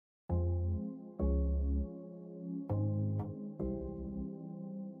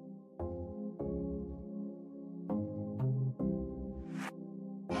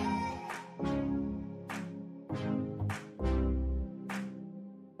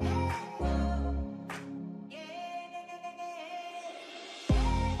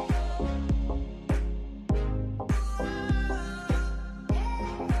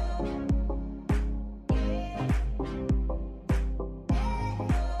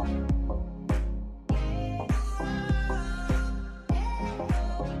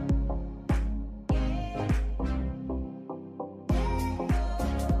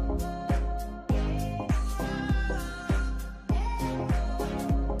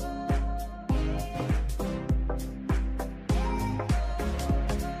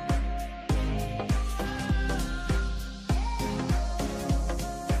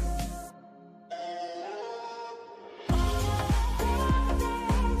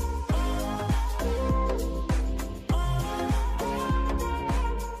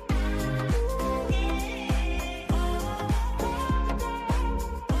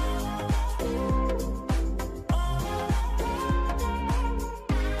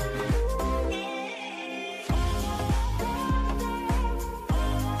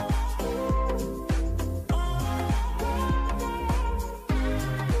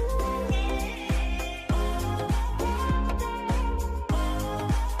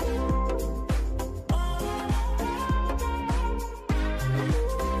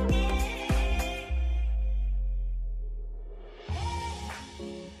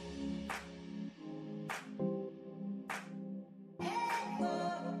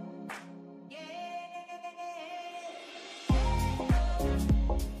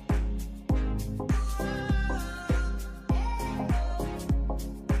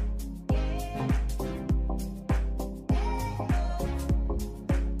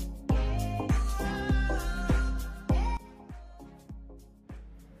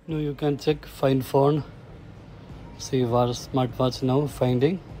Now you can check find phone. See what smartwatch now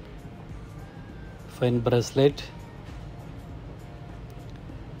finding. Find bracelet.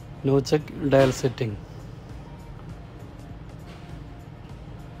 Now check dial setting.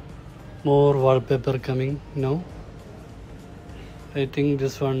 More wallpaper coming now. I think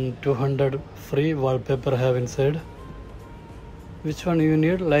this one 200 free wallpaper have inside. Which one you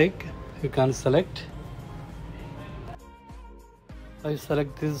need, like you can select. I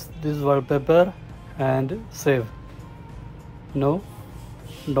select this wallpaper and save. Now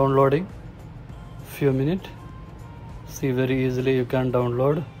downloading. Few minutes. See, very easily you can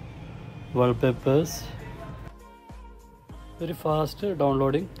download wallpapers. Very fast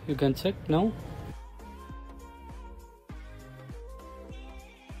downloading. You can check now.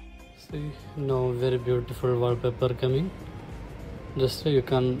 See, now very beautiful wallpaper coming. Just you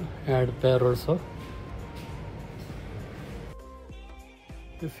can add pair also.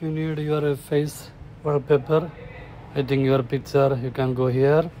 If you need your face wallpaper, I think your picture, you can go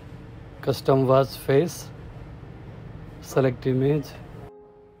here, custom watch face, select image,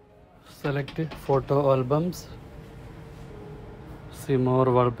 select photo albums, see more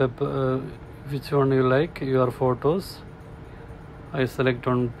wallpaper, which one you like, your photos. I select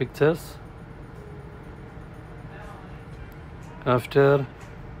on pictures. After,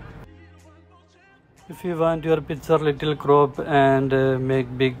 if you want your picture little crop and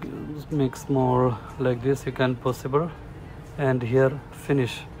make big, make small like this, you can possible. And here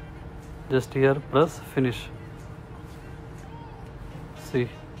finish. Just here press finish. See.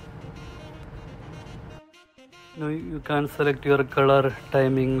 Now you can select your color,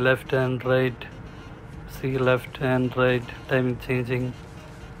 timing, left and right. See, left and right, timing changing.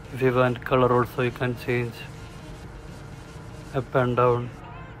 If you want color also, you can change up and down.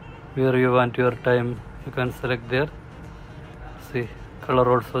 Where you want your time, you can select there. See, color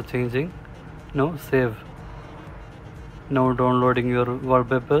also changing. Now save. Now downloading your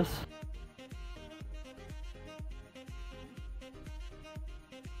wallpapers.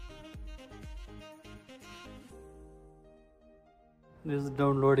 This is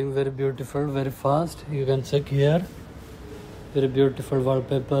downloading very beautiful, very fast. You can check here. Very beautiful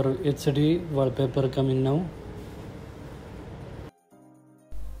wallpaper, HD wallpaper coming now.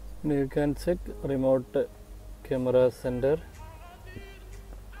 You can check remote camera sender.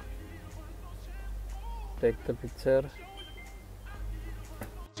 Take the picture.